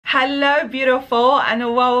Hello beautiful,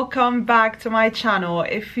 and welcome back to my channel.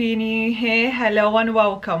 If you're new here, hello and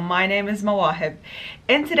welcome. My name is Mawaheb.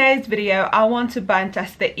 In today's video I want to burn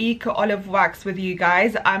test the Eco Olive wax with you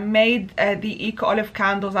guys. I made the Eco Olive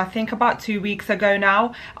candles I think about 2 weeks ago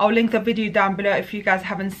now. I'll link the video down below if you guys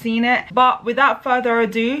haven't seen it. But without further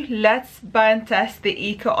ado, let's burn test the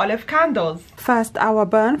Eco Olive candles. First hour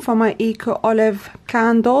burn for my Eco Olive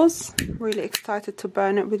candles. Really excited to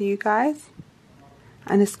burn it with you guys.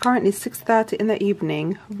 And it's currently 6:30 in the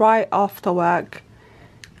evening, right after work.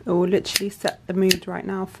 It will literally set the mood right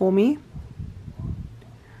now for me.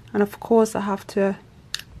 And of course I have to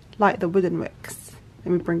light the wooden wicks.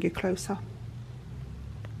 Let me bring you closer.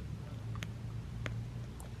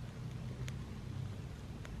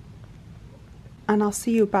 And I'll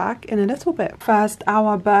see you back in a little bit. First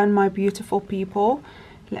hour burn, my beautiful people.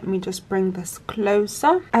 Let me just bring this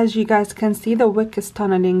closer. As you guys can see, the wick is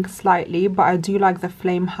tunneling slightly, but I do like the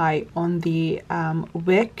flame height on the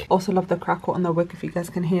wick. Also love the crackle on the wick, if you guys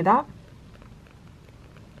can hear that.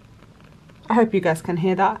 I hope you guys can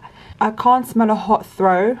hear that. I can't smell a hot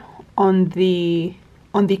throw on the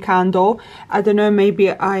candle. I don't know,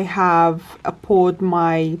 maybe I have poured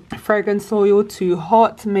my fragrance oil too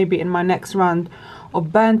hot. Maybe in my next round of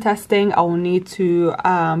burn testing I will need to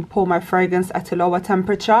pour my fragrance at a lower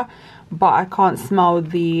temperature, but I can't smell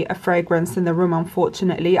the fragrance in the room,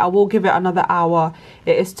 unfortunately. I will give it another hour.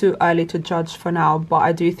 It is too early to judge for now, but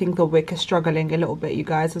I do think the wick is struggling a little bit, you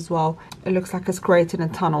guys, as well. It looks like it's creating a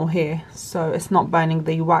tunnel here, so it's not burning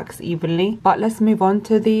the wax evenly. But let's move on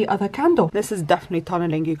to the other candle. This is definitely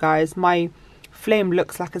tunneling, you guys. My flame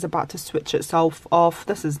looks like it's about to switch itself off.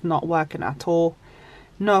 This is not working at all.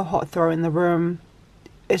 No hot throw in the room.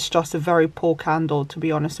 It's just a very poor candle, to be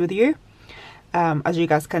honest with you. As you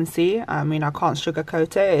guys can see, I mean, I can't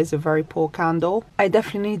sugarcoat it. It is a very poor candle. I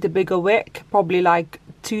definitely need a bigger wick, probably like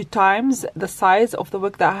 2 times the size of the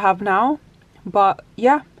wick that I have now. But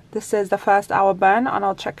yeah, this is the first hour burn, and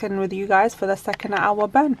I'll check in with you guys for the second hour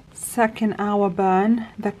burn. Second hour burn,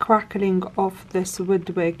 the crackling of this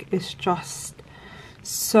wood wick is just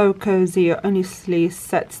so cozy. It honestly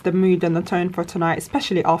sets the mood and the tone for tonight,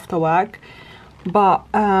 especially after work. But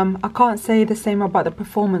I can't say the same about the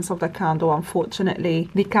performance of the candle, unfortunately.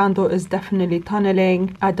 The candle is definitely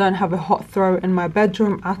tunneling. I don't have a hot throw in my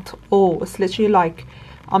bedroom at all. It's literally like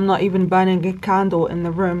I'm not even burning a candle in the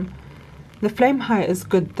room. The flame height is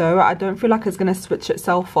good though. I don't feel like it's going to switch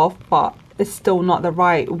itself off, but it's still not the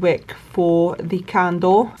right wick for the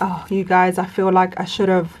candle. Oh, you guys, I feel like I should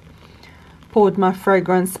have poured my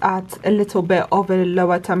fragrance at a little bit of a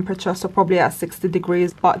lower temperature, so probably at 60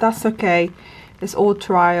 degrees, but that's okay. It's all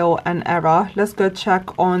trial and error. Let's go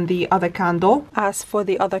check on the other candle. As for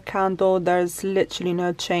the other candle, there's literally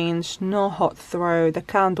no change, no hot throw. The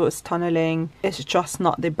candle is tunneling. It's just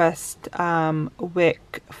not the best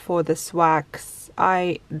wick for this wax.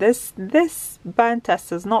 This burn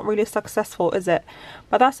test is not really successful, is it?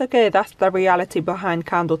 But that's okay. That's the reality behind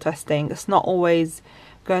candle testing. It's not always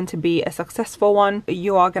going to be a successful one.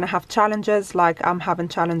 You are going to have challenges, like I'm having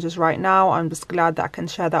challenges right now. I'm just glad that I can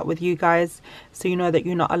share that with you guys, so you know that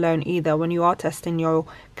you're not alone either when you are testing your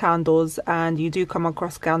candles and you do come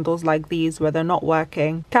across candles like these where they're not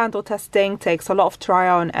working. Candle testing takes a lot of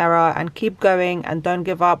trial and error, and keep going and don't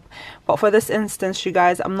give up. But for this instance, you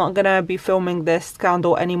guys, I'm not gonna be filming this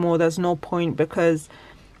candle anymore. There's no point, because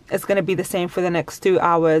it's going to be the same for the next 2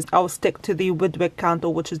 hours. I'll stick to the wood wick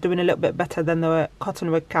candle, which is doing a little bit better than the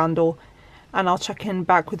cotton wick candle. And I'll check in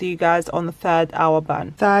back with you guys on the third hour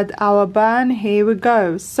burn. Third hour burn, here we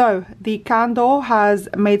go. So the candle has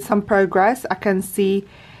made some progress. I can see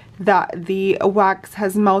that the wax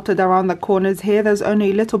has melted around the corners here. There's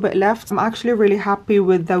only a little bit left. I'm actually really happy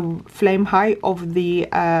with the flame height of the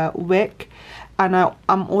wick. And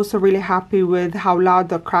I'm also really happy with how loud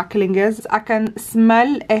the crackling is. I can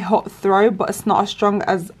smell a hot throw, but it's not as strong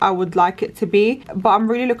as I would like it to be. But I'm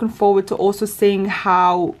really looking forward to also seeing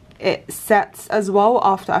how it sets as well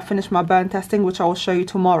after I finish my burn testing, which I will show you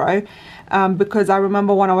tomorrow. Because I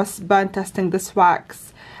remember when I was burn testing this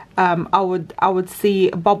wax, I would see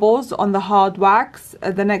bubbles on the hard wax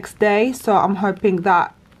the next day. So I'm hoping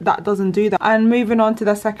that doesn't do that. And moving on to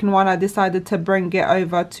the second one, I decided to bring it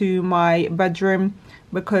over to my bedroom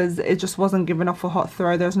because it just wasn't giving off a hot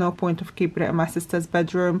throw. There's no point of keeping it in my sister's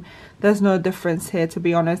bedroom. There's no difference here, to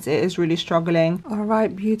be honest. It is really struggling. All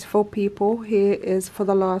right, beautiful people, here is for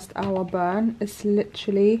the last hour burn. It's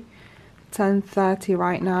literally 10:30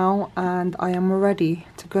 right now, and I am ready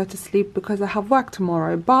to go to sleep because I have work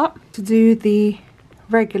tomorrow. But to do the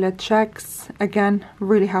regular checks, again,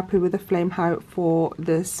 really happy with the flame height for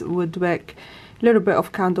this wood wick. little bit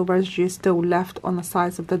of candle residue still left on the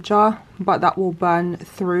sides of the jar, but that will burn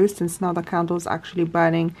through since now the candle is actually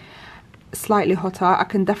burning slightly hotter. I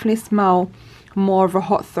can definitely smell more of a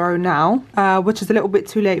hot throw now, which is a little bit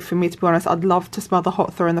too late for me, to be honest. I'd love to smell the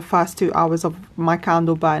hot throw in the first 2 hours of my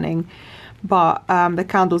candle burning, but the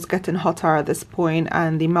candle's getting hotter at this point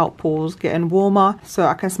and the melt pool's getting warmer, so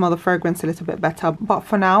I can smell the fragrance a little bit better. But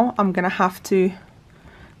for now, I'm gonna have to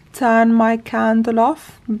turn my candle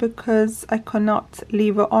off because I cannot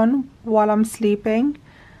leave it on while I'm sleeping,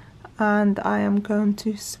 and I am going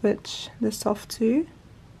to switch this off too.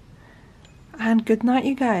 And good night,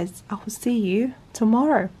 you guys. I will see you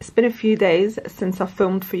tomorrow. It's been a few days since I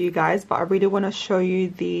filmed for you guys, but I really want to show you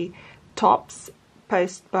the tops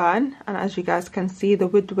post burn. And as you guys can see, the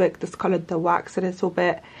wood wick discolored the wax a little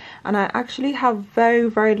bit, and I actually have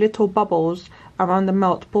very little bubbles around the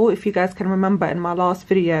melt pool. If you guys can remember, in my last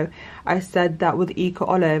video I said that with Eco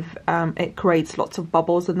Olive it creates lots of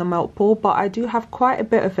bubbles in the melt pool, but I do have quite a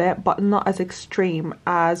bit of it, but not as extreme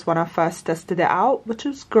as when I first tested it out, which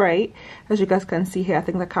was great. As you guys can see here, I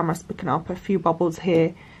think the camera's picking up a few bubbles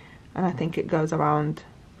here, and I think it goes around,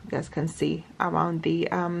 you guys can see, around the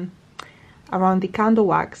candle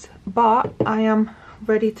wax. But I am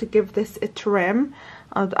ready to give this a trim.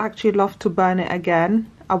 I'd actually love to burn it again.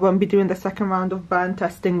 I won't be doing the second round of burn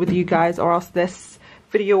testing with you guys, or else this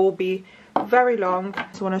video will be very long. I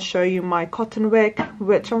just want to show you my cotton wick,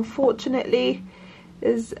 which unfortunately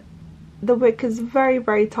is, the wick is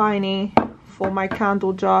very tiny for my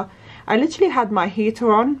candle jar. I literally had my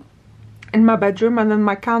heater on in my bedroom and then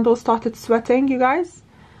my candle started sweating, you guys.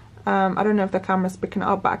 I don't know if the camera's picking it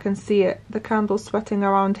up, but I can see it, the candle sweating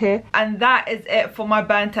around here. And that is it for my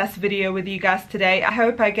burn test video with you guys today. I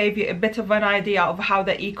hope I gave you a bit of an idea of how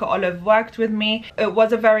the Eco Olive worked with me. It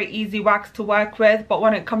was a very easy wax to work with, but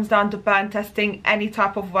when it comes down to burn testing any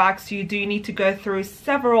type of wax, you do need to go through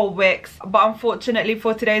several wicks. But unfortunately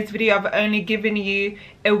for today's video, I've only given you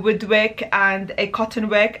a wood wick and a cotton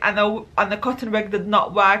wick, and the cotton wick did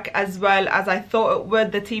not work as well as I thought it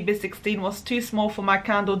would. The TB16 was too small for my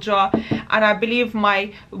candle jar, and I believe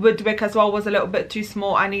my wood wick as well was a little bit too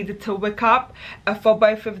small. I needed to wick up for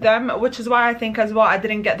both of them, which is why I think as well I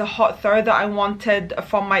didn't get the hot throw that I wanted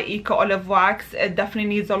from my Eco Olive wax. It definitely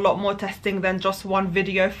needs a lot more testing than just one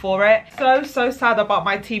video for it. So sad about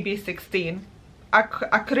my TB16. I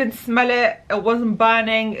couldn't smell it, it wasn't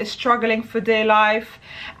burning, it's struggling for dear life.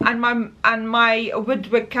 And my wood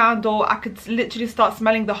wick candle, I could literally start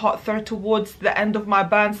smelling the hot throw towards the end of my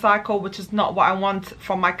burn cycle, which is not what I want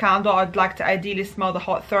from my candle. I'd like to ideally smell the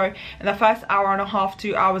hot throw in the first hour and a half,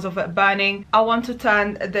 2 hours of it burning. I want to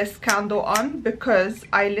turn this candle on because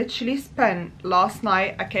I literally spent last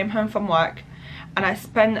night, I came home from work and I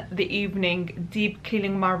spent the evening deep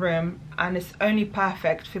cleaning my room, and it's only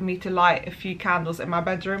perfect for me to light a few candles in my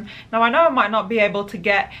bedroom. Now I know I might not be able to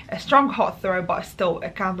get a strong hot throw, but still a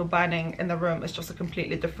candle burning in the room is just a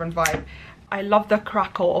completely different vibe. I love the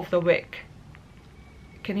crackle of the wick.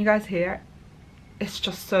 Can you guys hear it? It's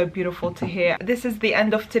just so beautiful to hear. This is the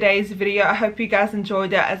end of today's video. I hope you guys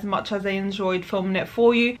enjoyed it as much as I enjoyed filming it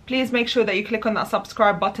for you. Please make sure that you click on that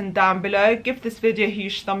subscribe button down below. Give this video a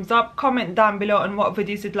huge thumbs up. Comment down below on what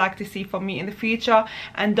videos you'd like to see from me in the future.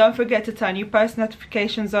 And don't forget to turn your post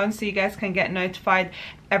notifications on so you guys can get notified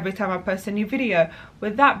every time I post a new video.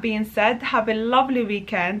 With that being said, have a lovely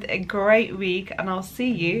weekend, a great week, and I'll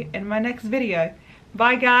see you in my next video.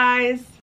 Bye guys!